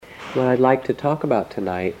What I'd like to talk about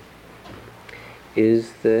tonight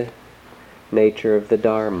is the nature of the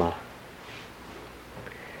Dharma.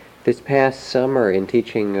 This past summer, in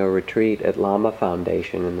teaching a retreat at Lama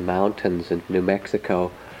Foundation in the mountains of New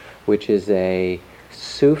Mexico, which is a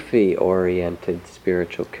Sufi-oriented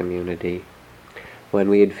spiritual community, when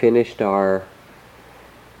we had finished our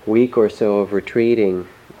week or so of retreating,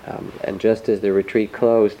 and just as the retreat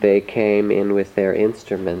closed, they came in with their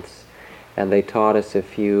instruments and they taught us a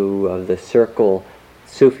few of the circle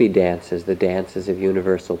Sufi dances, the dances of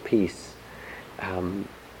universal peace.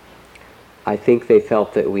 I think they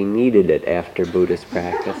felt that we needed it after Buddhist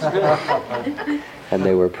practice, and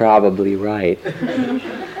they were probably right.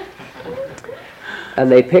 And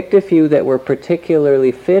they picked a few that were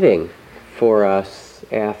particularly fitting for us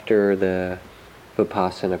after the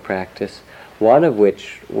Vipassana practice, one of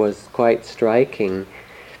which was quite striking.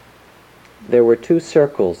 There were two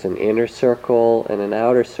circles, an inner circle and an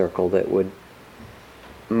outer circle, that would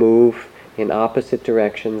move in opposite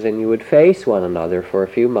directions, and you would face one another for a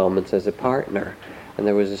few moments as a partner. And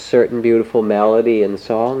there was a certain beautiful melody and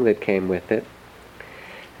song that came with it.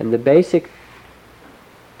 And the basic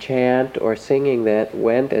chant or singing that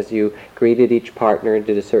went as you greeted each partner and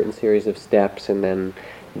did a certain series of steps and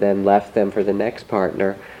then left them for the next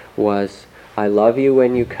partner was, "I love you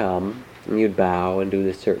when you come," and you'd bow and do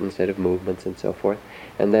this certain set of movements and so forth,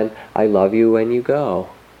 and then, "I love you when you go,"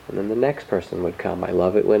 and then the next person would come, "I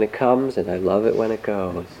love it when it comes, and I love it when it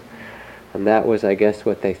goes." And that was, I guess,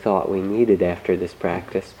 what they thought we needed after this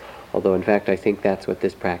practice, although in fact I think that's what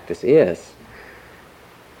this practice is.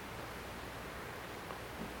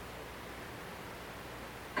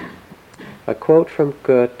 A quote from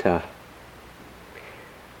Goethe.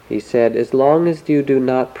 He said, "As long as you do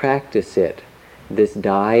not practice it, this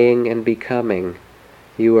dying and becoming,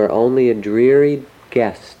 you are only a dreary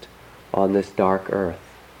guest on this dark earth."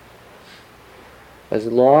 As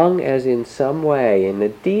long as in some way, in the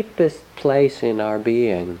deepest place in our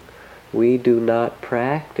being, we do not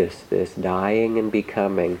practice this dying and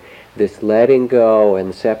becoming, this letting go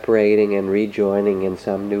and separating and rejoining in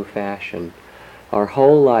some new fashion, our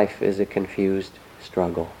whole life is a confused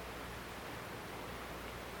struggle.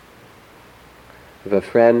 I have a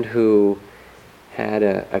friend who had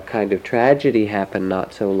a kind of tragedy happen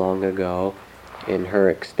not so long ago in her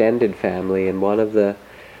extended family, and one of the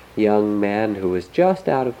young men who was just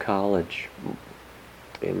out of college,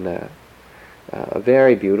 in a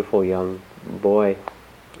very beautiful young boy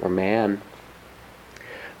or man,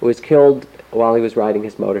 was killed while he was riding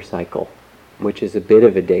his motorcycle, which is a bit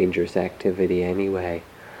of a dangerous activity anyway.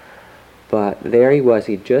 But there he was,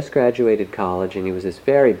 he'd just graduated college, and he was this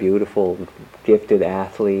very beautiful, gifted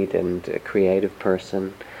athlete and a creative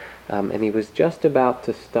person. And he was just about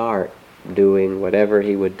to start doing whatever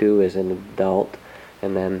he would do as an adult,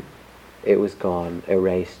 and then it was gone,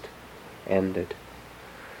 erased, ended.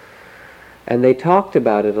 And they talked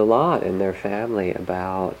about it a lot in their family,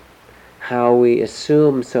 about how we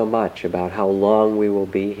assume so much about how long we will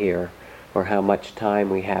be here, or how much time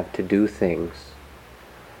we have to do things,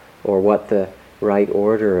 or what the right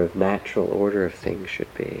order of, natural order of things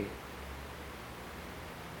should be.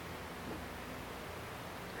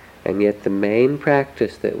 And yet the main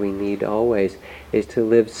practice that we need always is to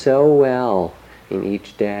live so well in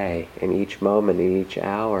each day, in each moment, in each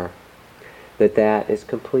hour, that that is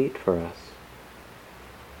complete for us.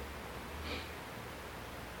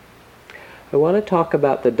 I want to talk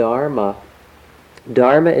about the Dharma.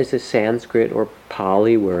 Dharma is a Sanskrit or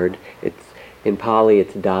Pali word. In Pali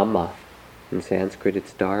it's Dhamma. In Sanskrit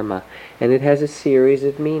it's Dharma. And it has a series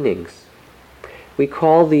of meanings. We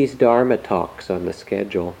call these Dharma talks on the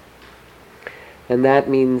schedule. And that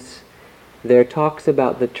means they're talks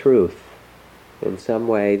about the truth. In some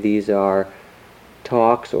way these are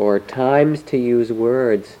talks or times to use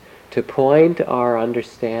words to point our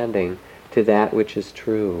understanding to that which is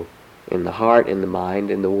true in the heart, in the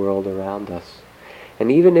mind, in the world around us.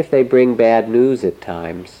 And even if they bring bad news at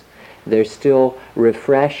times, they're still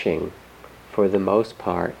refreshing for the most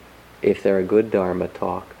part, if they're a good Dharma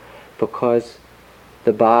talk, because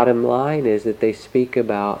the bottom line is that they speak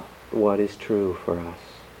about what is true for us.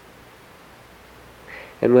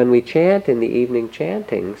 And when we chant in the evening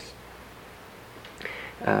chantings,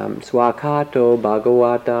 Swakato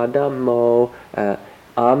Bhagavata Dhammo,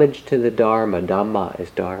 homage to the Dharma. Dhamma is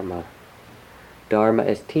Dharma. Dharma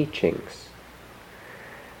is teachings.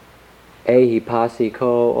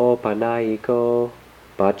 Ehipasiko opanayiko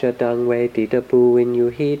bhajatang vetitapu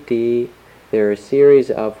vinyuhiti. There are a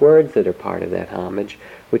series of words that are part of that homage,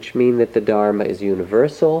 which mean that the Dharma is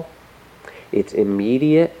universal, it's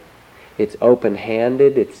immediate, it's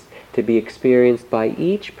open-handed, it's to be experienced by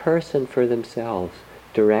each person for themselves,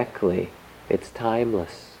 directly. It's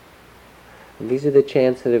timeless. And these are the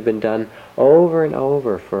chants that have been done over and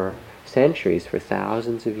over for centuries, for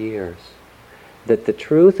thousands of years. That the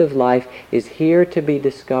truth of life is here to be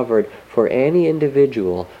discovered for any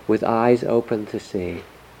individual with eyes open to see.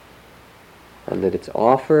 And that it's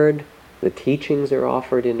offered, the teachings are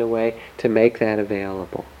offered in a way to make that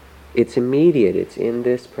available. It's immediate, it's in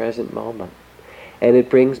this present moment. And it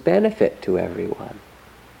brings benefit to everyone.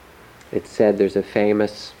 It's said, there's a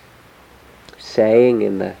famous saying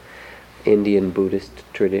in the Indian Buddhist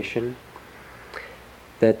tradition,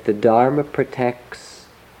 that the Dharma protects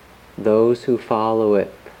those who follow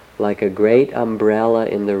it like a great umbrella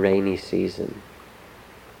in the rainy season.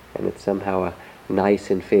 And it's somehow a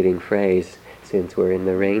nice and fitting phrase since we're in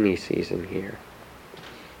the rainy season here.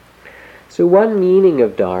 So one meaning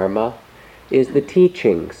of Dharma is the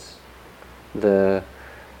teachings, the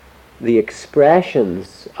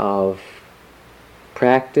expressions of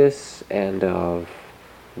practice and of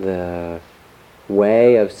the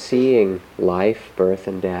way of seeing life, birth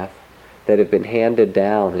and death that have been handed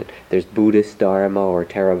down. There's Buddhist Dharma or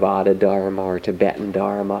Theravada Dharma or Tibetan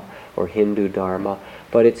Dharma or Hindu Dharma,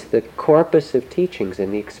 but it's the corpus of teachings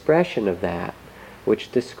and the expression of that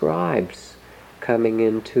which describes coming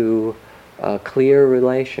into a clear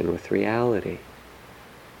relation with reality.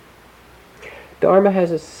 Dharma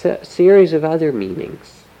has a series of other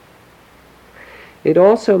meanings. It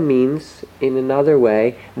also means, in another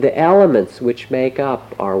way, the elements which make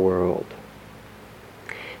up our world.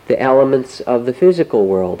 The elements of the physical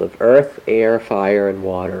world, of earth, air, fire, and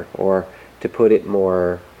water, or to put it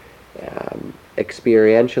more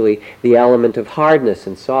experientially, the element of hardness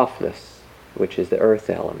and softness, which is the earth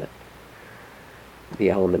element. The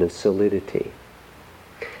element of solidity.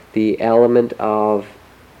 The element of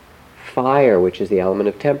fire, which is the element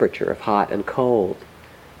of temperature, of hot and cold.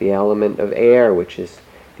 The element of air, which is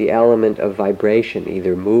the element of vibration,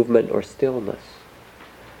 either movement or stillness.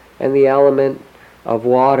 And the element of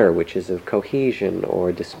water, which is of cohesion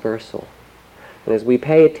or dispersal. And as we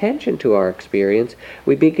pay attention to our experience,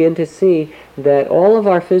 we begin to see that all of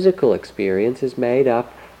our physical experience is made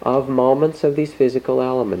up of moments of these physical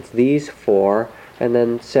elements, these four, and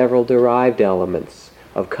then several derived elements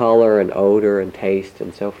of color and odor and taste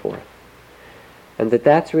and so forth. And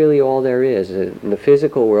that's really all there is in the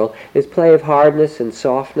physical world, is play of hardness and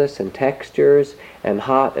softness and textures and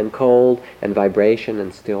hot and cold and vibration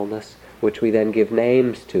and stillness, which we then give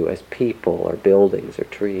names to as people or buildings or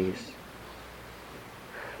trees.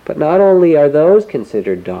 But not only are those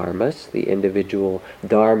considered dharmas, the individual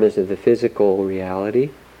dharmas of the physical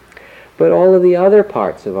reality, but all of the other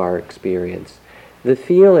parts of our experience, the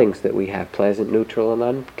feelings that we have, pleasant, neutral, and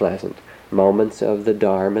unpleasant, moments of the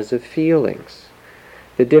dharmas of feelings,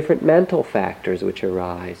 the different mental factors which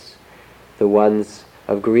arise, the ones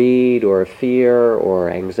of greed or fear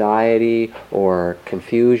or anxiety or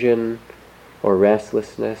confusion or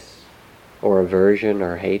restlessness or aversion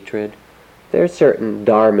or hatred. There are certain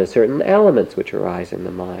dharmas, certain elements which arise in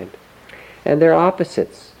the mind. And they're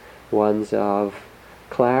opposites, ones of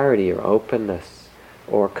clarity or openness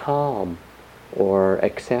or calm or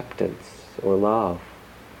acceptance or love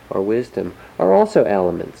or wisdom are also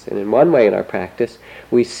elements. And in one way in our practice,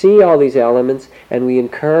 we see all these elements and we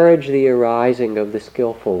encourage the arising of the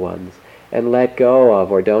skillful ones and let go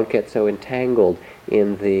of or don't get so entangled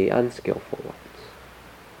in the unskillful ones.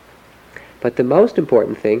 But the most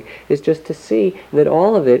important thing is just to see that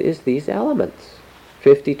all of it is these elements.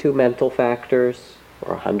 52 mental factors,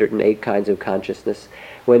 or 108 kinds of consciousness.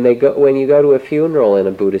 When you go to a funeral in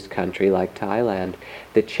a Buddhist country like Thailand,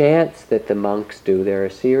 the chants that the monks do, there are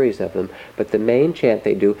a series of them, but the main chant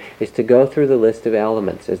they do is to go through the list of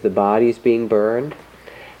elements. As the body's being burned,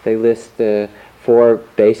 they list the 4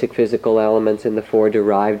 basic physical elements and the 4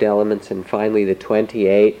 derived elements, and finally the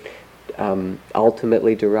 28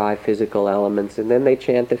 ultimately derived physical elements, and then they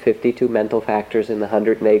chant the 52 mental factors and the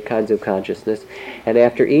 108 kinds of consciousness, and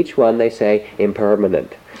after each one they say,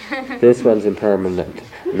 impermanent. This one's impermanent,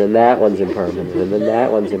 and then that one's impermanent, and then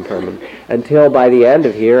that one's impermanent, until by the end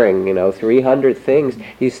of hearing, 300 things,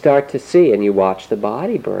 you start to see, and you watch the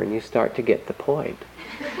body burn, you start to get the point.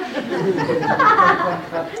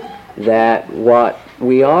 That what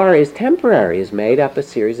we are is temporary, is made up a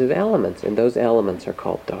series of elements, and those elements are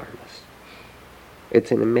called dharmas.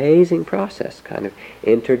 It's an amazing process, kind of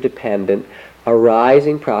interdependent,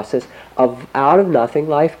 arising process of out of nothing,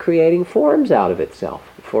 life creating forms out of itself,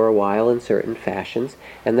 for a while in certain fashions,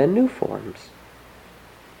 and then new forms.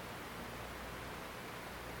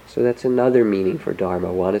 So that's another meaning for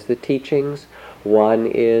Dharma. One is the teachings, one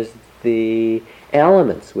is the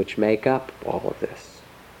elements which make up all of this.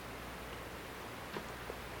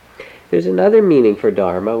 There's another meaning for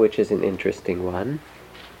Dharma, which is an interesting one,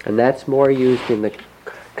 and that's more used in the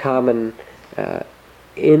common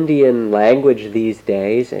Indian language these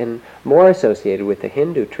days and more associated with the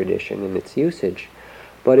Hindu tradition in its usage.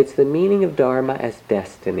 But it's the meaning of Dharma as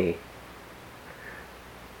destiny.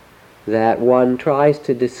 That one tries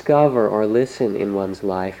to discover or listen in one's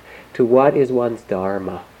life to what is one's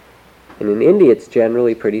Dharma. And in India it's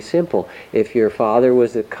generally pretty simple. If your father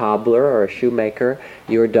was a cobbler or a shoemaker,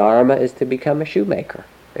 your Dharma is to become a shoemaker.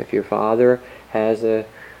 If your father is a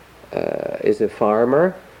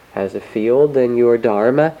farmer, has a field, then your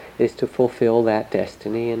Dharma is to fulfill that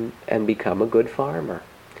destiny and become a good farmer.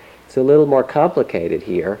 It's a little more complicated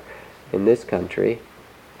here in this country.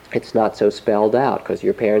 It's not so spelled out, because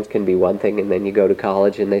your parents can be one thing and then you go to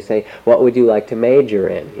college and they say, what would you like to major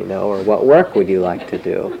in, or what work would you like to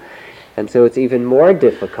do? And so it's even more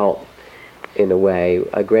difficult, in a way,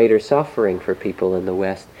 a greater suffering for people in the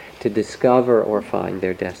West to discover or find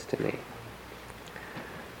their destiny.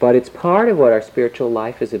 But it's part of what our spiritual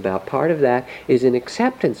life is about. Part of that is an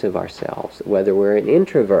acceptance of ourselves, whether we're an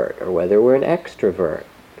introvert or whether we're an extrovert,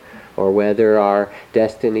 or whether our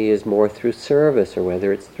destiny is more through service or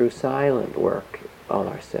whether it's through silent work on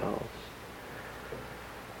ourselves.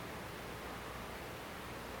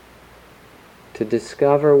 To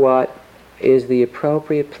discover what is the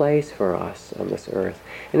appropriate place for us on this earth.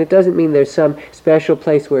 And it doesn't mean there's some special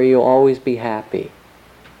place where you'll always be happy.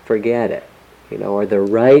 Forget it. Or the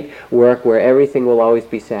right work where everything will always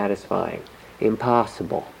be satisfying.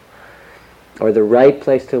 Impossible. Or the right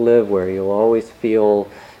place to live where you'll always feel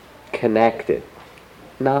connected.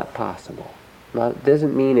 Not possible.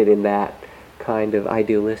 Doesn't mean it in that kind of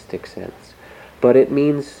idealistic sense. But it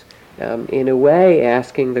means, in a way,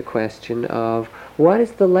 asking the question of, what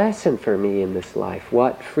is the lesson for me in this life?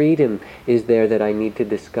 What freedom is there that I need to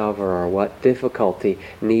discover, or what difficulty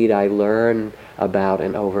need I learn about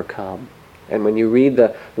and overcome? And when you read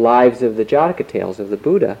the lives of the Jataka tales of the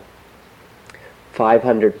Buddha,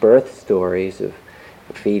 500 birth stories of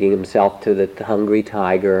feeding himself to the hungry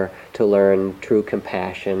tiger to learn true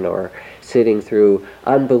compassion, or sitting through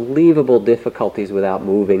unbelievable difficulties without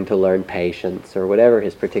moving to learn patience, or whatever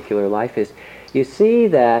his particular life is, you see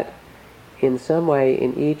that in some way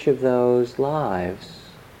in each of those lives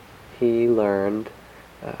he learned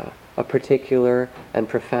a particular and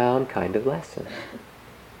profound kind of lesson.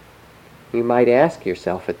 You might ask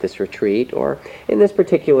yourself at this retreat, or in this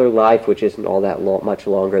particular life, which isn't all that much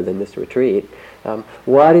longer than this retreat,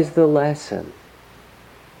 what is the lesson?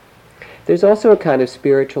 There's also a kind of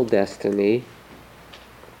spiritual destiny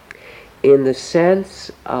in the sense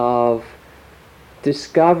of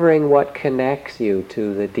discovering what connects you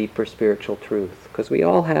to the deeper spiritual truth. Because we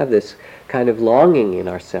all have this kind of longing in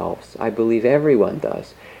ourselves, I believe everyone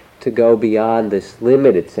does, to go beyond this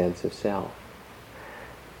limited sense of self.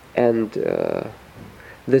 And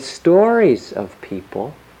the stories of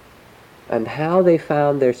people and how they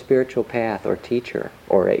found their spiritual path or teacher,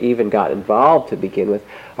 or even got involved to begin with,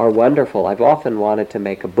 are wonderful. I've often wanted to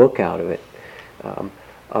make a book out of it,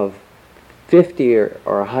 of 50 or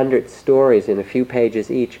 100 stories in a few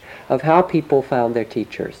pages each of how people found their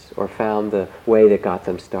teachers or found the way that got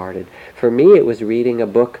them started. For me, it was reading a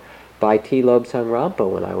book by T. Lobsang Rampo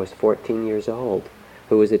when I was 14 years old,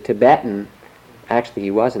 who was a Tibetan. Actually,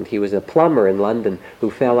 he wasn't. He was a plumber in London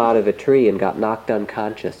who fell out of a tree and got knocked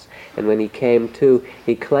unconscious. And when he came to,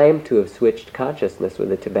 he claimed to have switched consciousness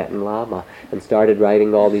with a Tibetan Lama and started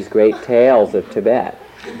writing all these great tales of Tibet.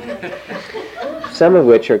 Some of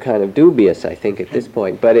which are kind of dubious, I think, at this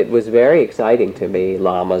point. But it was very exciting to me,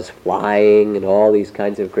 lamas flying and all these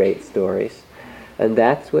kinds of great stories. And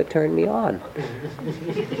that's what turned me on.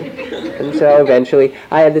 And so eventually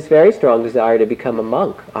I had this very strong desire to become a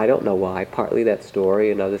monk. I don't know why, partly that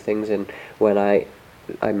story and other things. And when I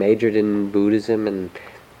majored in Buddhism and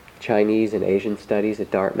Chinese and Asian studies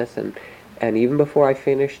at Dartmouth, and even before I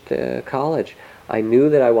finished college, I knew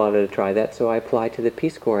that I wanted to try that, so I applied to the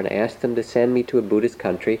Peace Corps and asked them to send me to a Buddhist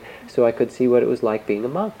country so I could see what it was like being a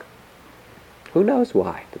monk. Who knows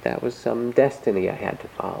why, but that was some destiny I had to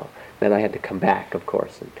follow. Then I had to come back, of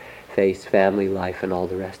course, and face family life and all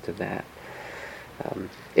the rest of that.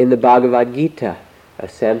 In the Bhagavad Gita, a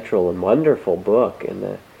central and wonderful book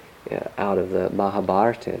out of the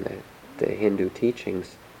Mahabharata and the Hindu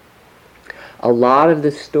teachings, a lot of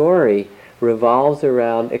the story revolves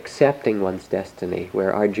around accepting one's destiny,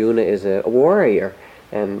 where Arjuna is a warrior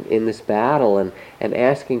and in this battle and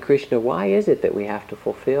asking Krishna, why is it that we have to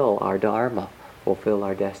fulfill our Dharma, fulfill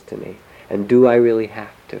our destiny? And do I really have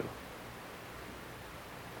to?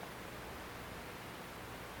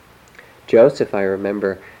 Joseph, I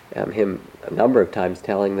remember him a number of times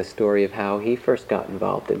telling the story of how he first got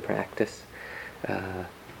involved in practice. Well,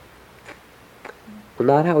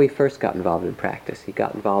 not how he first got involved in practice. He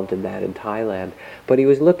got involved in that in Thailand. But he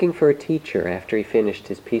was looking for a teacher after he finished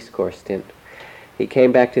his Peace Corps stint. He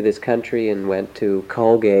came back to this country and went to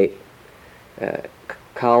Colgate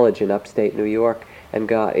College in upstate New York and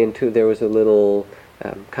got into, there was a little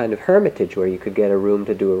kind of hermitage where you could get a room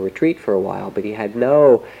to do a retreat for a while, but he had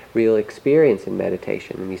no real experience in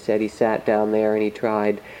meditation. And he said he sat down there and he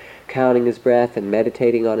tried counting his breath and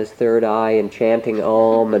meditating on his third eye and chanting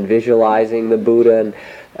Om and visualizing the Buddha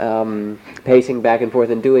and pacing back and forth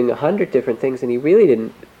and doing 100 different things, and he really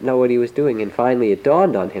didn't know what he was doing. And finally it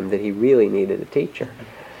dawned on him that he really needed a teacher.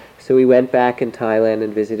 So he went back in Thailand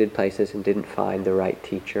and visited places and didn't find the right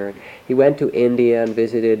teacher. He went to India and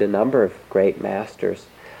visited a number of great masters.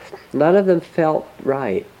 None of them felt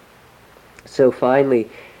right. So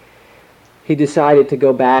finally he decided to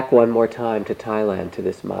go back one more time to Thailand, to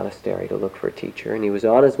this monastery, to look for a teacher. And he was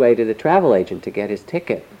on his way to the travel agent to get his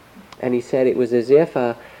ticket. And he said it was as if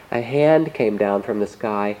a hand came down from the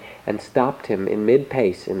sky and stopped him in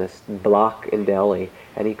mid-pace in this block in Delhi,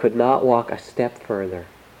 and he could not walk a step further.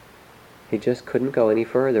 He just couldn't go any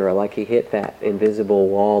further, or like he hit that invisible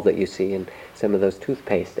wall that you see in some of those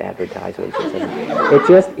toothpaste advertisements or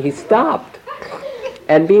something. He stopped.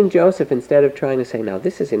 And being Joseph, instead of trying to say, now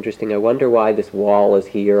this is interesting, I wonder why this wall is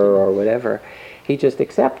here or whatever, he just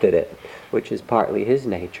accepted it, which is partly his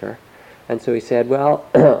nature. And so he said, well,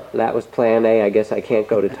 that was plan A, I guess I can't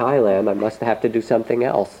go to Thailand, I must have to do something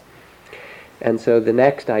else. And so the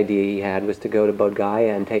next idea he had was to go to Bodh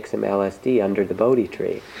Gaya and take some LSD under the Bodhi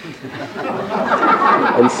tree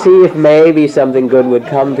and see if maybe something good would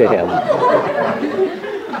come to him.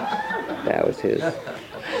 That was his.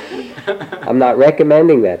 I'm not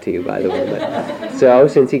recommending that to you, by the way. But so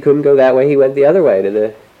since he couldn't go that way, he went the other way to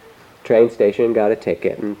the train station and got a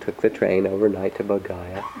ticket and took the train overnight to Bodh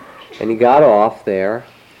Gaya. And he got off there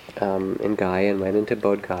in Gaya and went into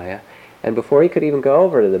Bodh Gaya. And before he could even go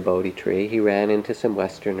over to the Bodhi tree, he ran into some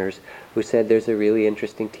Westerners who said there's a really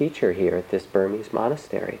interesting teacher here at this Burmese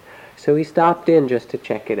monastery. So he stopped in just to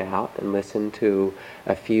check it out and listen to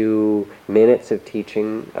a few minutes of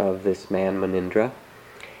teaching of this man Munindra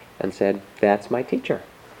and said, that's my teacher.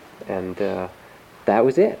 And that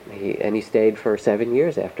was it. He stayed for 7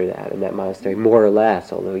 years after that in that monastery, more or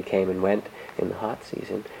less, although he came and went in the hot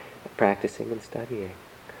season, practicing and studying.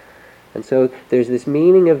 And so there's this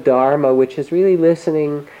meaning of Dharma, which is really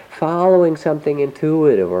listening, following something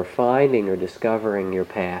intuitive, or finding or discovering your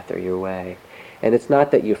path or your way. And it's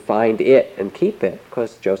not that you find it and keep it,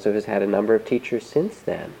 because Joseph has had a number of teachers since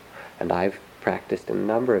then, and I've practiced in a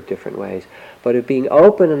number of different ways, but of being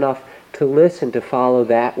open enough to listen, to follow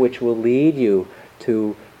that which will lead you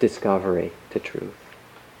to discovery, to truth.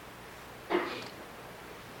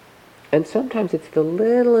 And sometimes it's the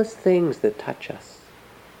littlest things that touch us.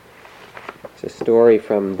 It's a story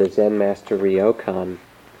from the Zen master Ryokan.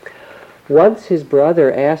 Once his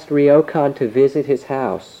brother asked Ryokan to visit his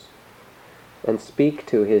house and speak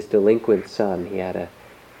to his delinquent son. He had a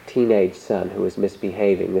teenage son who was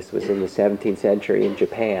misbehaving. This was in the 17th century in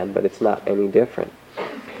Japan, but it's not any different.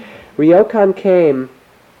 Ryokan came,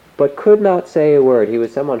 but could not say a word. He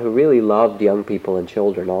was someone who really loved young people and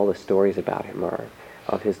children. All the stories about him are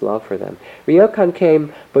of his love for them. Ryokan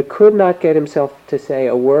came, but could not get himself to say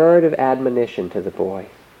a word of admonition to the boy.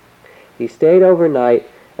 He stayed overnight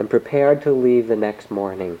and prepared to leave the next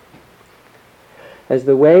morning. As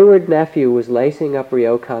the wayward nephew was lacing up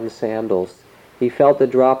Ryokan's sandals, he felt a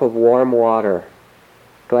drop of warm water.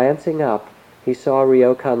 Glancing up, he saw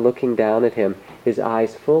Ryokan looking down at him, his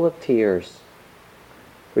eyes full of tears.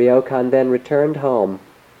 Ryokan then returned home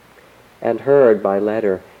and heard by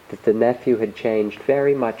letter that the nephew had changed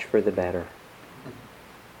very much for the better.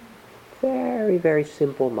 Very, very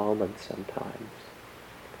simple moments sometimes.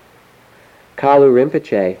 Kalu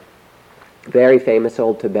Rinpoche, very famous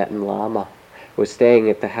old Tibetan Lama, was staying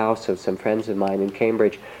at the house of some friends of mine in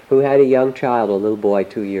Cambridge who had a young child, a little boy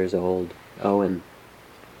 2 years old, Owen.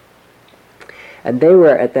 And they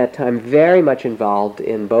were at that time very much involved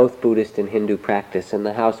in both Buddhist and Hindu practice, and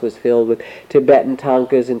the house was filled with Tibetan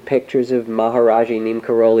tankas and pictures of Maharaji Neem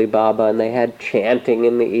Karoli Baba, and they had chanting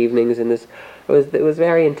in the evenings, and it was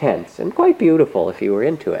very intense and quite beautiful if you were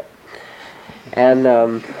into it. And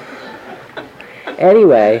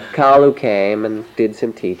anyway, Kalu came and did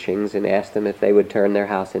some teachings and asked them if they would turn their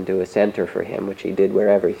house into a center for him, which he did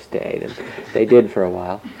wherever he stayed, and they did for a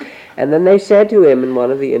while. And then they said to him in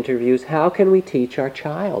one of the interviews, how can we teach our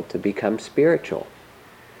child to become spiritual?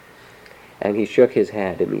 And he shook his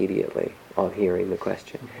head immediately on hearing the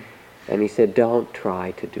question. And he said, don't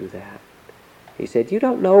try to do that. He said, you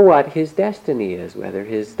don't know what his destiny is, whether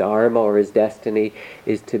his dharma or his destiny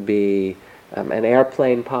is to be an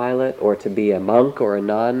airplane pilot, or to be a monk or a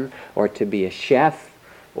nun, or to be a chef,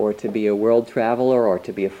 or to be a world traveler, or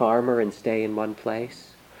to be a farmer and stay in one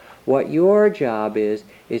place. What your job is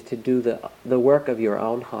to do the work of your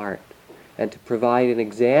own heart, and to provide an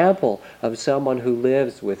example of someone who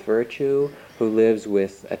lives with virtue, who lives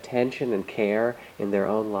with attention and care in their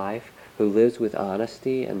own life, who lives with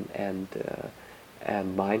honesty and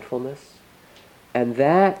mindfulness. And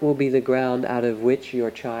that will be the ground out of which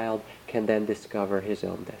your child can then discover his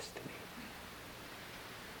own destiny.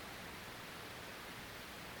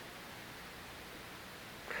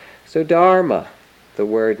 So Dharma, the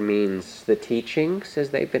word means the teachings as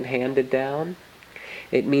they've been handed down.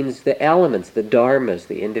 It means the elements, the dharmas,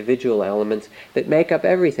 the individual elements that make up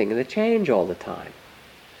everything and that change all the time.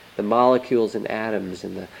 The molecules and atoms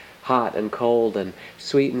and the hot and cold and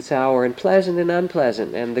sweet and sour and pleasant and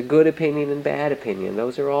unpleasant and the good opinion and bad opinion.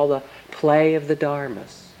 Those are all the play of the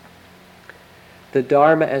dharmas. The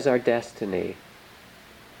dharma as our destiny.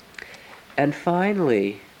 And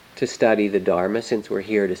finally, to study the dharma, since we're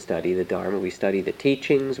here to study the dharma, we study the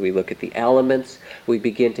teachings, we look at the elements, we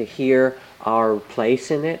begin to hear our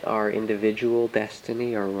place in it, our individual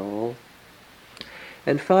destiny, our role.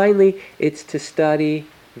 And finally, it's to study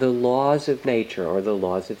the laws of nature, or the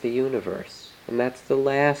laws of the universe. And that's the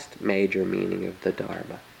last major meaning of the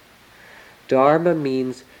Dharma. Dharma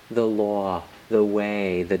means the law, the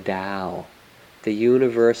way, the Tao, the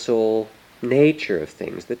universal nature of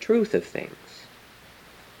things, the truth of things.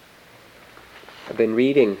 I've been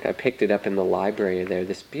reading, I picked it up in the library there,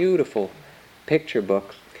 this beautiful picture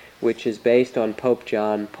book, which is based on Pope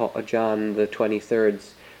John the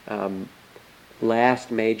 23rd's last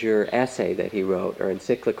major essay that he wrote, or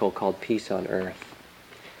encyclical called Peace on Earth,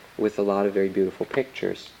 with a lot of very beautiful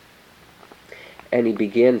pictures. And he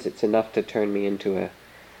begins, it's enough to turn me into a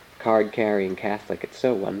card-carrying Catholic. It's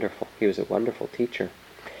so wonderful. He was a wonderful teacher.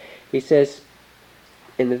 He says,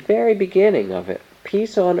 in the very beginning of it,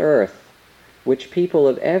 peace on earth, which people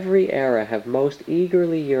of every era have most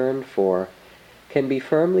eagerly yearned for, can be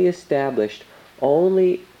firmly established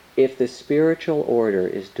only if the spiritual order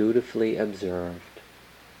is dutifully observed.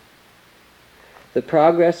 The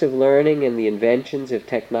progress of learning and the inventions of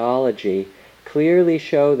technology clearly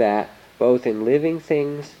show that, both in living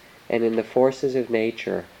things and in the forces of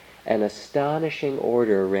nature, an astonishing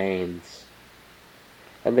order reigns.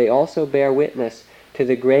 And they also bear witness to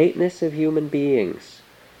the greatness of human beings,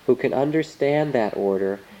 who can understand that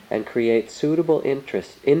order and create suitable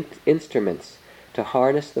instruments to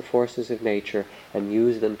harness the forces of nature and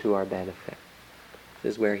use them to our benefit.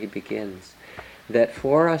 This is where he begins. That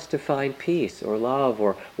for us to find peace or love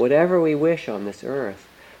or whatever we wish on this earth,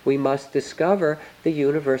 we must discover the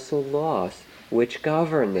universal laws which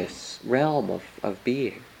govern this realm of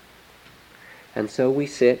being. And so we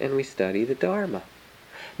sit and we study the Dharma.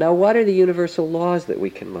 Now, what are the universal laws that we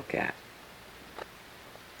can look at?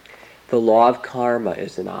 The law of karma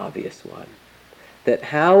is an obvious one. That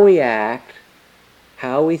how we act,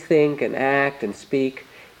 how we think and act and speak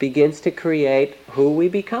begins to create who we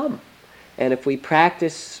become. And if we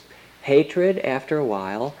practice hatred after a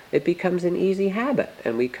while, it becomes an easy habit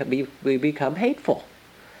and we become hateful.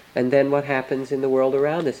 And then what happens in the world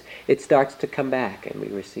around us? It starts to come back and we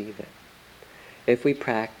receive it. If we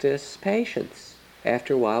practice patience,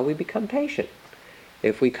 after a while we become patient.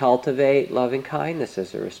 If we cultivate loving kindness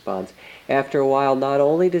as a response, after a while not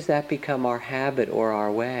only does that become our habit or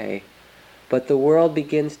our way, but the world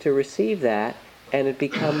begins to receive that, and it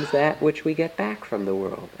becomes that which we get back from the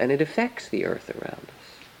world, and it affects the earth around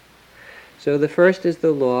us. So the first is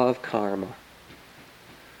the law of karma.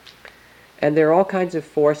 And there are all kinds of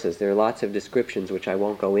forces. There are lots of descriptions which I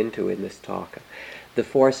won't go into in this talk. The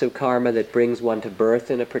force of karma that brings one to birth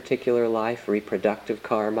in a particular life, reproductive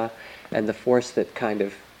karma, and the force that kind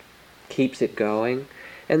of keeps it going.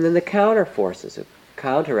 And then the counter forces of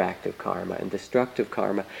counteractive karma and destructive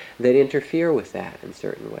karma that interfere with that in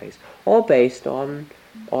certain ways, all based on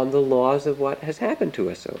the laws of what has happened to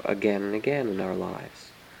us again and again in our lives.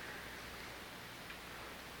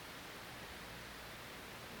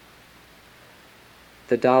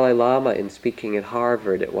 The Dalai Lama, in speaking at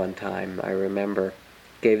Harvard at one time, I remember,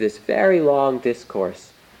 gave this very long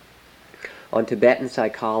discourse on Tibetan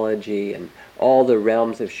psychology and all the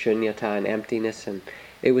realms of shunyata and emptiness, and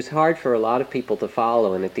it was hard for a lot of people to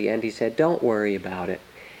follow, and at the end he said, don't worry about it.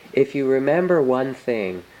 If you remember one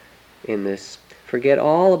thing in this, forget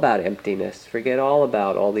all about emptiness, forget all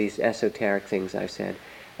about all these esoteric things I've said,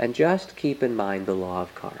 and just keep in mind the law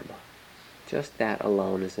of karma. Just that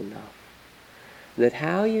alone is enough. That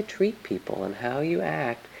how you treat people and how you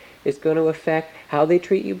act is going to affect how they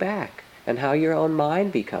treat you back, and how your own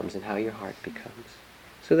mind becomes and how your heart becomes.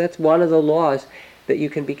 So that's one of the laws that you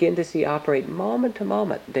can begin to see operate moment to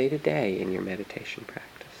moment, day to day in your meditation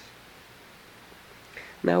practice.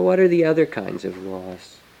 Now, what are the other kinds of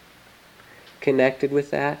laws? Connected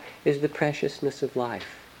with that is the preciousness of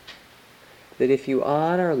life. That if you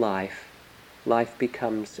honor life, life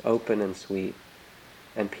becomes open and sweet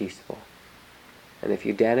and peaceful. And if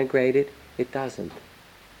you denigrate it, it doesn't.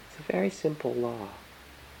 It's a very simple law.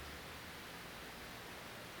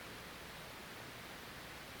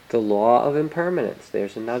 The law of impermanence,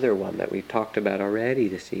 there's another one that we've talked about already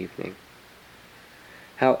this evening.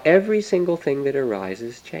 How every single thing that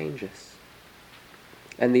arises changes.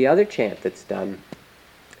 And the other chant that's done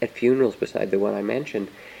at funerals, beside the one I mentioned,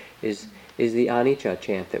 is the anicca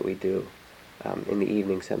chant that we do in the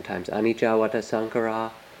evening sometimes. Anicca vata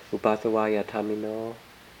sankara upatavaya tamino.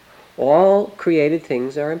 All created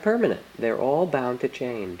things are impermanent. They're all bound to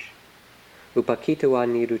change. Upakitawa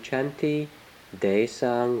niruchanti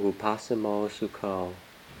desang upasamo sukho.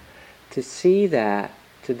 To see that,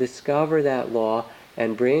 to discover that law,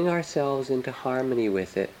 and bring ourselves into harmony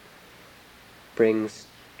with it, brings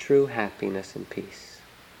true happiness and peace.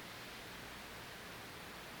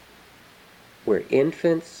 We're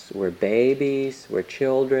infants, we're babies, we're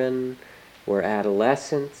children, we're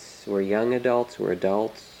adolescents, we're young adults, we're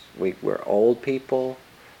adults, we're old people,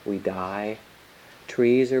 we die.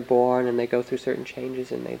 Trees are born and they go through certain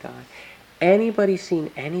changes and they die. Anybody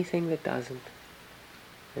seen anything that doesn't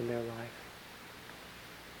in their life?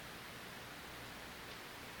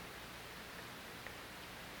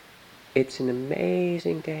 It's an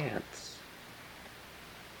amazing dance.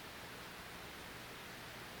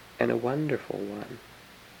 And a wonderful one.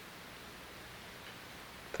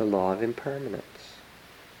 The law of impermanence.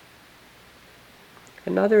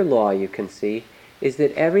 Another law you can see is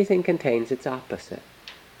that everything contains its opposite.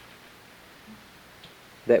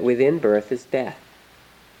 That within birth is death.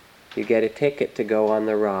 You get a ticket to go on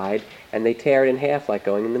the ride, and they tear it in half like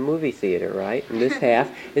going in the movie theater, right? And this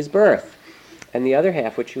half is birth. And the other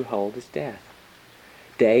half which you hold is death.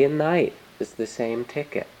 Day and night is the same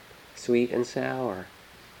ticket. Sweet and sour.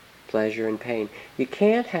 Pleasure and pain. You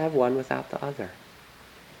can't have one without the other.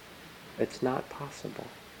 It's not possible.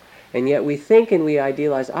 And yet we think and we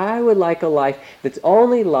idealize, I would like a life that's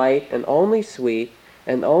only light and only sweet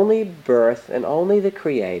and only birth and only the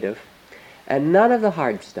creative and none of the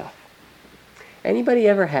hard stuff. Anybody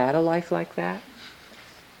ever had a life like that?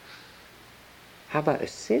 How about a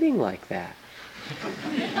sitting like that?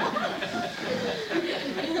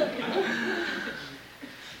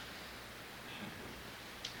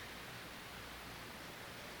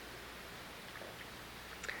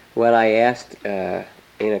 When I asked in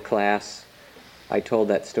a class, I told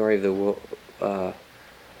that story of the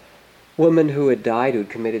woman who had died, who'd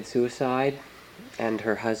committed suicide, and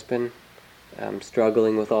her husband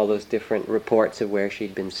struggling with all those different reports of where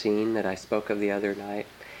she'd been seen that I spoke of the other night.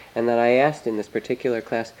 And then I asked in this particular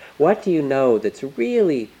class, what do you know that's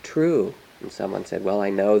really true? And someone said, well, I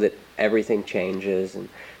know that everything changes. And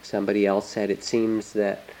somebody else said, it seems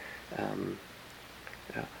that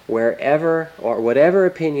wherever, or whatever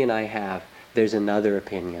opinion I have, there's another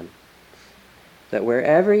opinion. That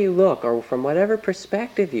wherever you look, or from whatever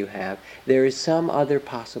perspective you have, there is some other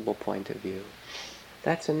possible point of view.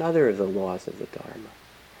 That's another of the laws of the Dharma.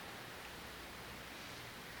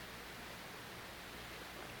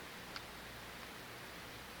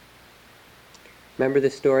 Remember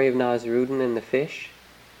the story of Nasruddin and the fish?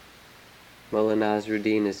 Mullah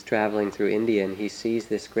Nasruddin is traveling through India and he sees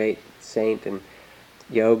this great saint and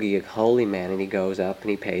yogi, a holy man, and he goes up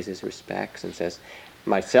and he pays his respects and says,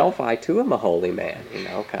 myself, I too am a holy man,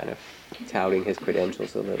 kind of touting his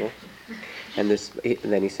credentials a little. And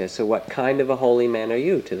then he says, so what kind of a holy man are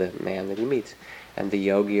you, to the man that he meets? And the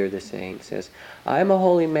yogi or the saint says, I'm a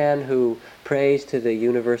holy man who prays to the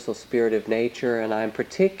universal spirit of nature, and I'm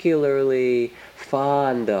particularly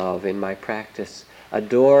fond of, in my practice,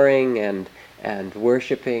 adoring and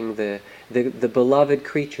worshipping the beloved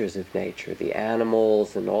creatures of nature, the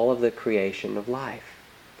animals and all of the creation of life.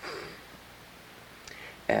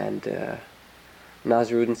 And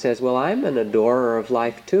Nasruddin says, well, I'm an adorer of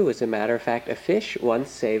life too. As a matter of fact, a fish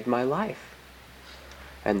once saved my life.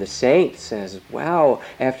 And the saint says, wow,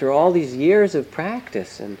 after all these years of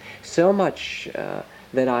practice and so much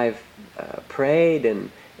that I've prayed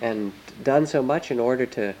and done so much in order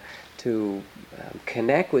to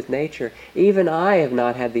connect with nature, even I have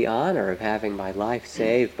not had the honor of having my life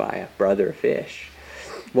saved by a brother fish.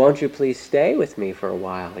 Won't you please stay with me for a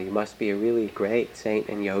while? You must be a really great saint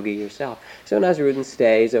and yogi yourself. So Nasrudin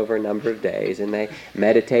stays over a number of days, and they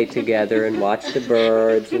meditate together and watch the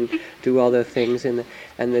birds and do all the things. And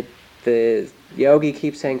the yogi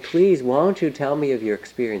keeps saying, please, won't you tell me of your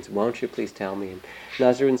experience? Won't you please tell me? And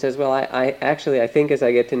Nasrudin says, well, I actually, I think as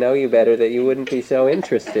I get to know you better that you wouldn't be so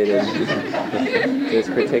interested in this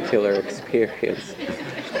particular experience.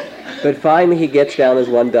 But finally he gets down, as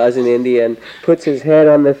one does in India, and puts his head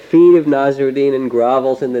on the feet of Nasruddin and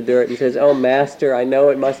grovels in the dirt and says, oh, Master, I know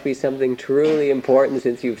it must be something truly important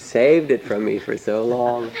since you've saved it from me for so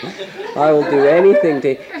long. I will do anything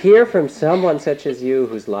to hear from someone such as you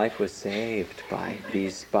whose life was saved by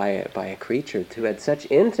a creature who had such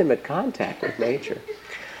intimate contact with nature.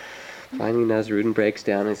 Finally, Nasruddin breaks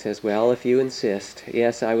down and says, well, if you insist,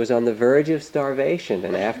 yes, I was on the verge of starvation,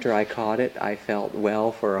 and after I caught it, I felt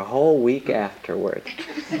well for a whole week afterward.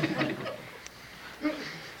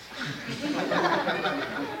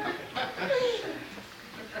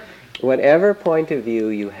 Whatever point of view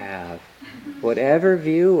you have, whatever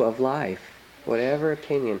view of life, whatever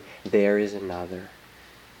opinion, there is another.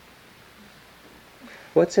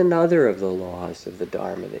 What's another of the laws of the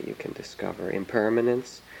Dharma that you can discover?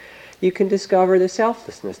 Impermanence. You can discover the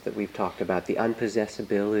selflessness that we've talked about, the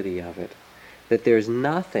unpossessibility of it, that there's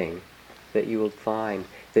nothing that you will find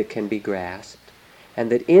that can be grasped,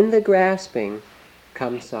 and that in the grasping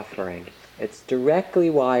comes suffering. It's directly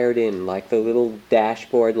wired in, like the little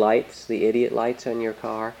dashboard lights, the idiot lights on your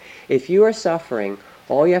car. If you are suffering,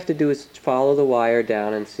 all you have to do is follow the wire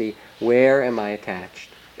down and see, where am I attached?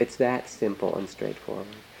 It's that simple and straightforward.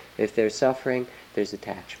 If there's suffering, there's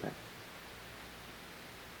attachment.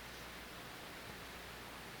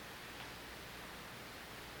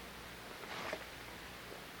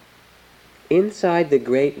 Inside the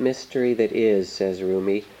great mystery that is, says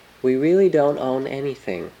Rumi, we really don't own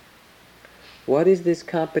anything. What is this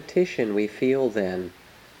competition we feel then,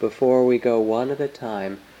 before we go one at a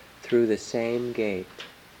time through the same gate?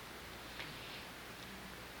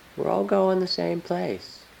 We're all going the same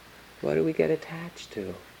place. What do we get attached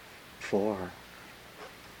to? For?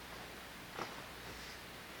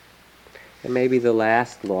 And maybe the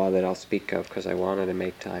last law that I'll speak of, because I wanted to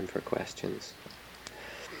make time for questions,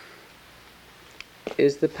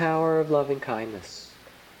 is the power of loving kindness.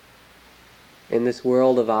 In this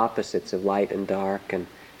world of opposites, of light and dark, and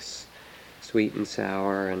sweet and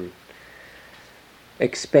sour, and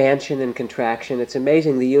expansion and contraction, it's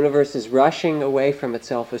amazing. The universe is rushing away from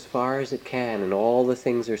itself as far as it can, and all the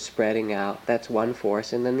things are spreading out. That's one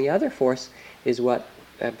force. And then the other force is what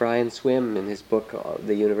Brian Swim, in his book,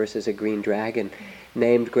 The Universe is a Green Dragon,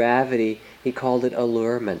 named gravity. He called it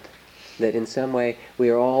allurement. That in some way we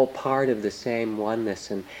are all part of the same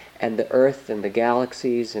oneness, and the earth and the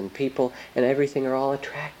galaxies and people and everything are all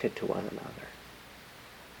attracted to one another.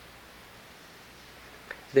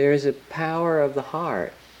 There is a power of the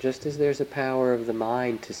heart, just as there's a power of the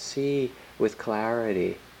mind to see with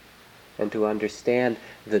clarity and to understand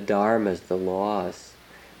the dharmas, the laws.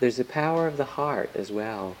 There's a power of the heart as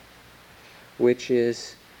well, which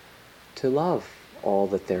is to love all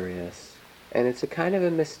that there is. And it's a kind of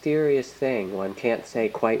a mysterious thing. One can't say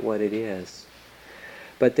quite what it is.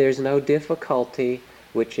 But there's no difficulty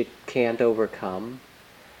which it can't overcome.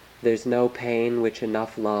 There's no pain which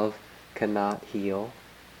enough love cannot heal.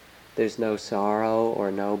 There's no sorrow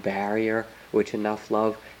or no barrier which enough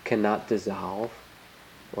love cannot dissolve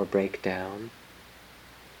or break down.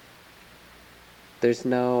 There's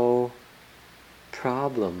no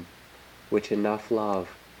problem which enough love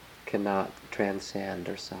cannot transcend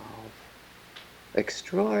or solve.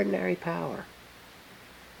 Extraordinary power,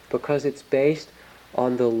 because it's based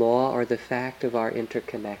on the law or the fact of our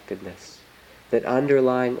interconnectedness, that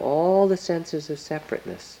underlying all the senses of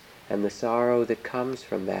separateness and the sorrow that comes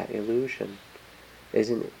from that illusion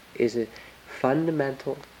is a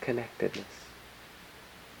fundamental connectedness.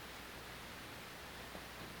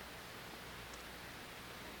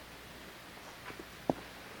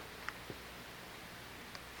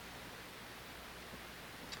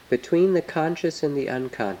 Between the conscious and the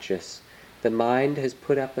unconscious, the mind has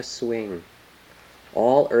put up a swing.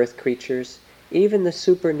 All earth creatures, even the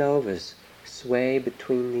supernovas, sway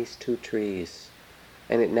between these two trees,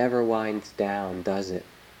 and it never winds down, does it?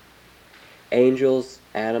 Angels,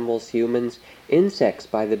 animals, humans, insects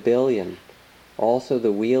by the billion, also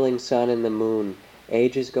the wheeling sun and the moon,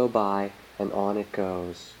 ages go by and on it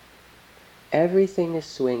goes. Everything is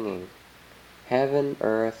swinging, heaven,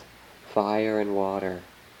 earth, fire, and water.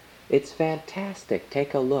 It's fantastic.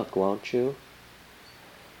 Take a look, won't you?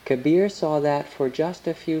 Kabir saw that for just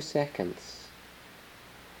a few seconds,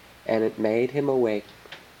 and it made him awake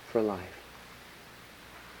for life.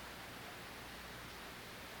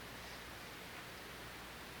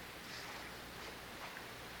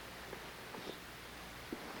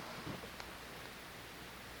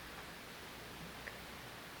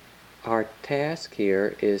 Our task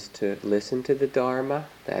here is to listen to the Dharma,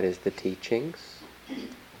 that is the teachings,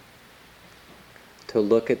 to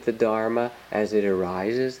look at the Dharma as it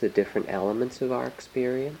arises, the different elements of our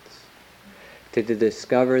experience, to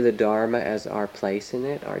discover the Dharma as our place in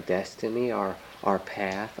it, our destiny, our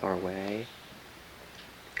path, our way,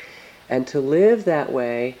 and to live that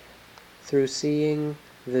way through seeing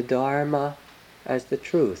the Dharma as the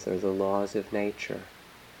truth or the laws of nature,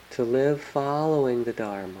 to live following the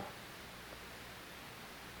Dharma.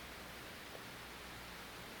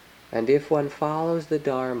 And if one follows the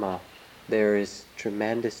Dharma, there is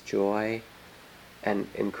tremendous joy and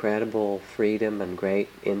incredible freedom and great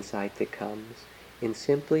insight that comes in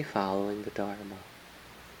simply following the Dharma.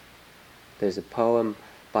 There's a poem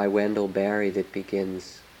by Wendell Berry that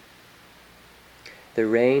begins, "The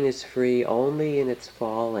rain is free only in its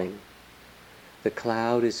falling. The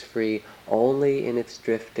cloud is free only in its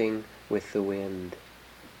drifting with the wind.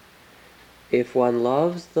 If one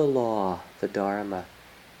loves the law, the Dharma,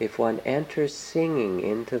 if one enters singing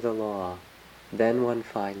into the law, then one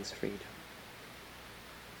finds freedom."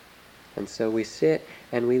 And so we sit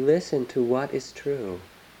and we listen to what is true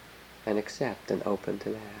and accept and open to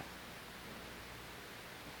that.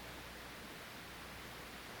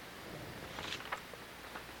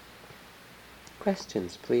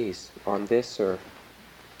 Questions, please, on this or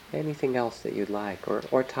anything else that you'd like,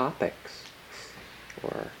 or topics,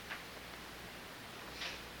 or...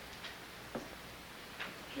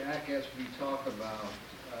 Jack, as we talk about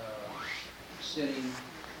sitting,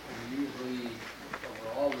 we usually,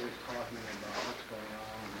 we're always talking about what's going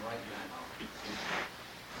on right now.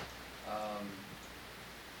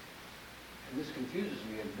 And this confuses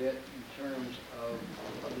me a bit in terms of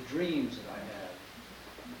the dreams that I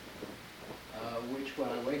have, which when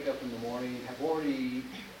I wake up in the morning have already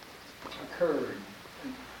occurred,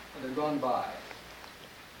 and they're gone by.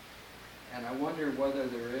 And I wonder whether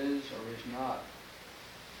there is or is not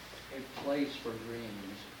a place for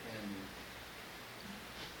dreams in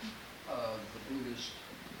the Buddhist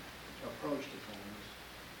approach to things,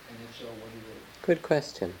 and if so, what is it? Good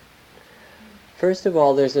question. First of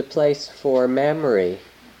all, there's a place for memory,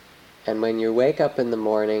 and when you wake up in the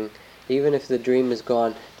morning, even if the dream is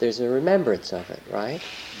gone, there's a remembrance of it, right?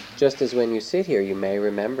 Mm-hmm. Just as when you sit here, you may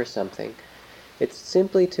remember something. It's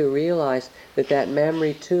simply to realize that that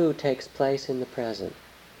memory too takes place in the present.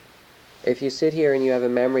 If you sit here and you have a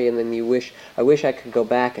memory and then you wish, I wish I could go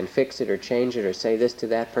back and fix it or change it or say this to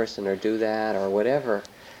that person or do that or whatever,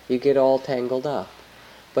 you get all tangled up.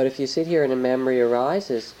 But if you sit here and a memory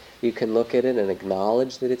arises, you can look at it and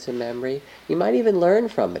acknowledge that it's a memory. You might even learn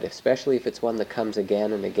from it, especially if it's one that comes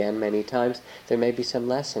again and again many times. There may be some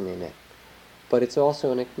lesson in it. But it's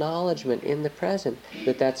also an acknowledgement in the present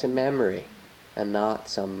that that's a memory and not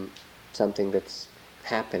something that's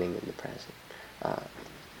happening in the present.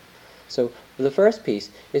 So the first piece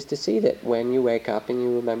is to see that when you wake up and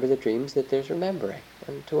you remember the dreams, that there's remembering,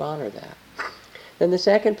 and to honor that. Then the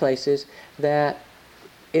second place is that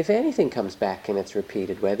if anything comes back and it's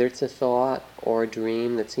repeated, whether it's a thought or a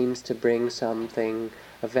dream that seems to bring something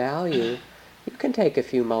of value, you can take a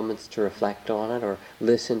few moments to reflect on it or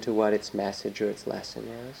listen to what its message or its lesson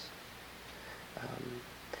is.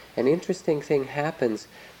 An interesting thing happens,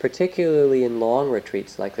 particularly in long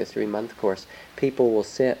retreats like the 3-month course. People will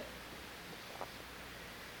sit,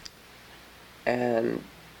 and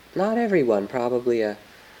not everyone, probably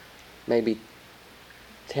maybe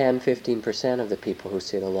 10-15% of the people who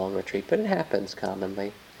sit a long retreat, but it happens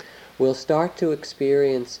commonly, will start to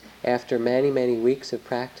experience, after many, many weeks of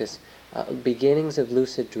practice, beginnings of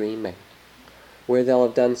lucid dreaming, where they'll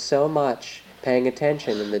have done so much paying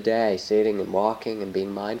attention in the day, sitting and walking and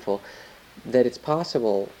being mindful, that it's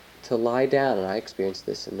possible to lie down, and I experienced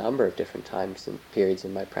this a number of different times and periods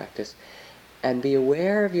in my practice, and be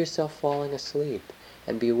aware of yourself falling asleep,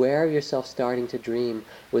 and be aware of yourself starting to dream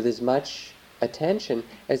with as much attention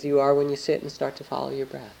as you are when you sit and start to follow your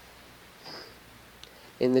breath.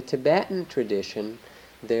 In the Tibetan tradition,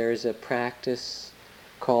 there's a practice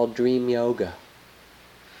called dream yoga.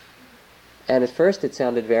 And at first it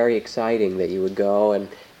sounded very exciting that you would go and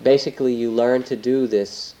basically you learn to do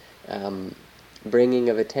this bringing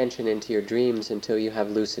of attention into your dreams until you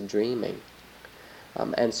have lucid dreaming.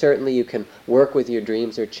 And certainly you can work with your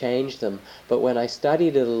dreams or change them, but when I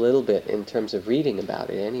studied it a little bit in terms of reading about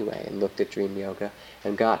it anyway, and looked at dream yoga,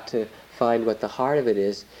 and got to find what the heart of it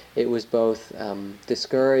is, it was both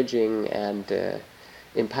discouraging and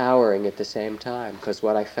empowering at the same time, because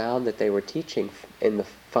what I found that they were teaching in the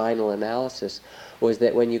final analysis was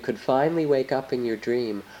that when you could finally wake up in your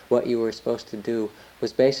dream, what you were supposed to do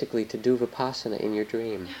was basically to do vipassana in your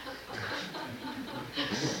dream.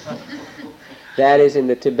 That is, in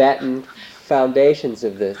the Tibetan foundations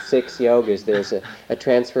of the 6 yogas, there's a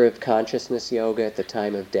transfer of consciousness yoga at the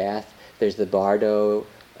time of death. There's the bardo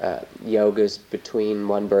yogas between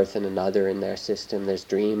one birth and another in their system. There's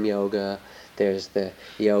dream yoga. There's the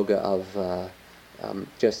yoga of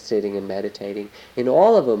just sitting and meditating. In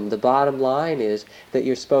all of them, the bottom line is that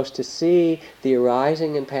you're supposed to see the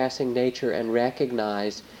arising and passing nature and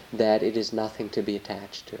recognize that it is nothing to be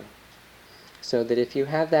attached to. So that if you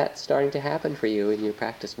have that starting to happen for you in your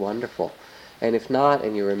practice, wonderful. And if not,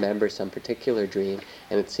 and you remember some particular dream,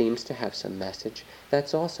 and it seems to have some message,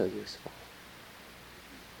 that's also useful.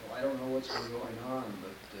 Well, I don't know what's been going on,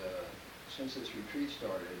 but since this retreat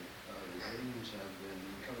started, the dreams have been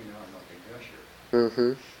coming out like a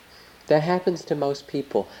gusher. That happens to most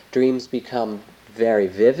people. Dreams become very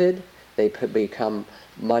vivid. They become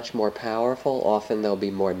much more powerful. Often there'll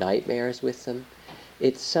be more nightmares with them.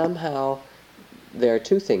 It's somehow, there are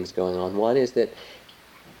two things going on. One is that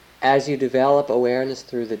as you develop awareness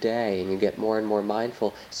through the day and you get more and more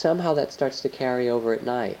mindful, somehow that starts to carry over at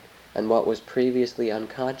night. And what was previously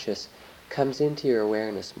unconscious comes into your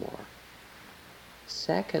awareness more.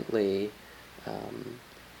 Secondly,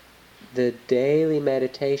 the daily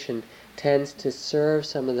meditation tends to serve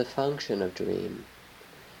some of the function of dream,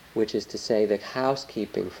 which is to say the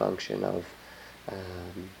housekeeping function of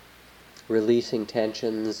releasing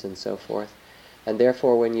tensions and so forth. And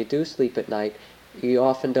therefore, when you do sleep at night, you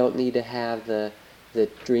often don't need to have the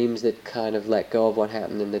dreams that kind of let go of what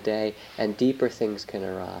happened in the day, and deeper things can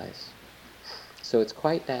arise. So it's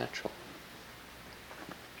quite natural.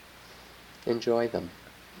 Enjoy them.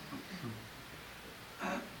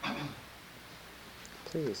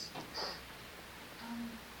 Please.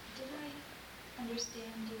 Did I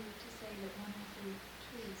understand you to say that one of the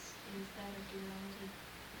truths is that of duality,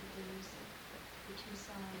 that there is the two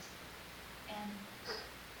sides? And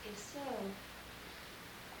if so,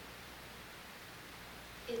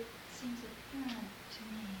 it seems apparent to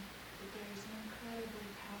me that there is an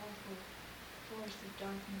incredibly powerful force of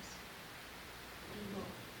darkness, evil,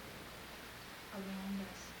 around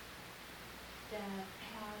us that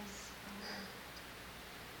has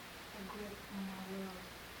a grip on our world.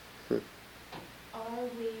 Are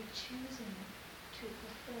we choosing to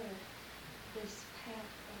prefer this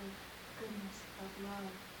path of goodness, of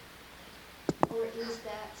love? Or is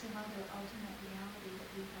that some other ultimate reality that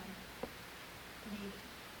we have made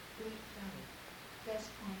best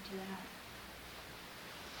point to that?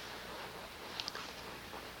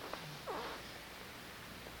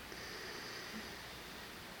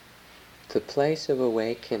 The place of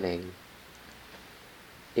awakening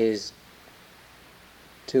is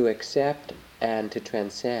to accept and to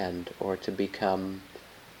transcend, or to become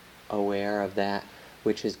aware of that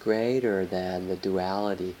which is greater than the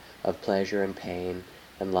duality of pleasure and pain,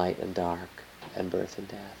 and light and dark, and birth and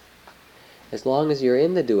death. As long as you're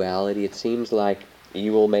in the duality, it seems like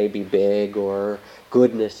evil may be big, or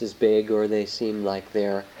goodness is big, or they seem like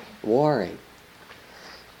they're warring.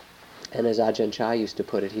 And as Ajahn Chah used to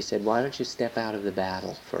put it, he said, why don't you step out of the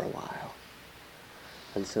battle for a while?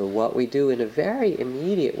 And so what we do in a very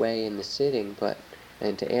immediate way in the sitting,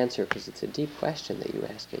 and to answer, because it's a deep question that you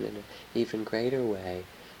ask in an even greater way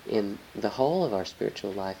in the whole of our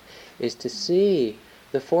spiritual life, is to see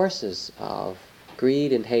the forces of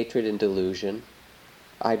greed and hatred and delusion.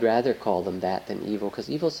 I'd rather call them that than evil, because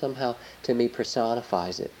evil somehow, to me,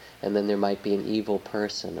 personifies it. And then there might be an evil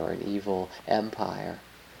person or an evil empire.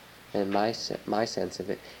 And my sense of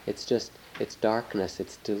it, it's darkness,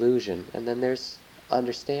 it's delusion, and then there's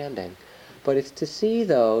understanding. But it's to see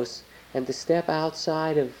those and to step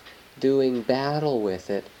outside of doing battle with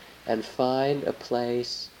it and find a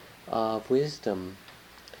place of wisdom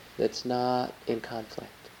that's not in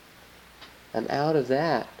conflict. And out of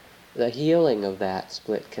that, the healing of that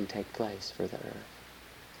split can take place for the earth.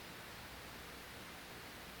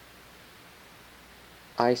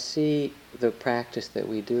 I see the practice that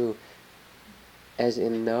we do as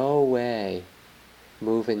in no way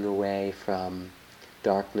moving away from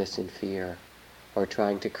darkness and fear, or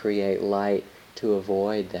trying to create light to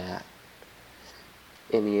avoid that.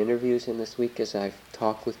 In the interviews in this week, as I've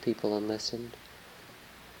talked with people and listened,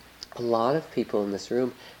 a lot of people in this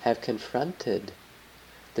room have confronted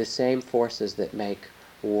the same forces that make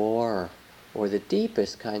war, or the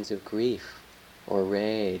deepest kinds of grief, or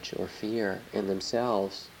rage, or fear in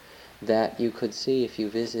themselves, that you could see if you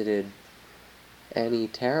visited any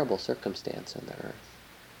terrible circumstance on the earth.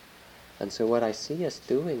 And so what I see us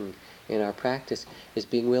doing in our practice is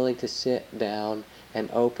being willing to sit down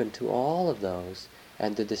and open to all of those,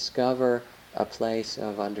 and to discover a place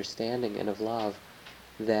of understanding and of love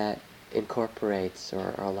that incorporates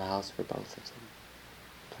or allows for both of them.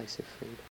 A place of freedom.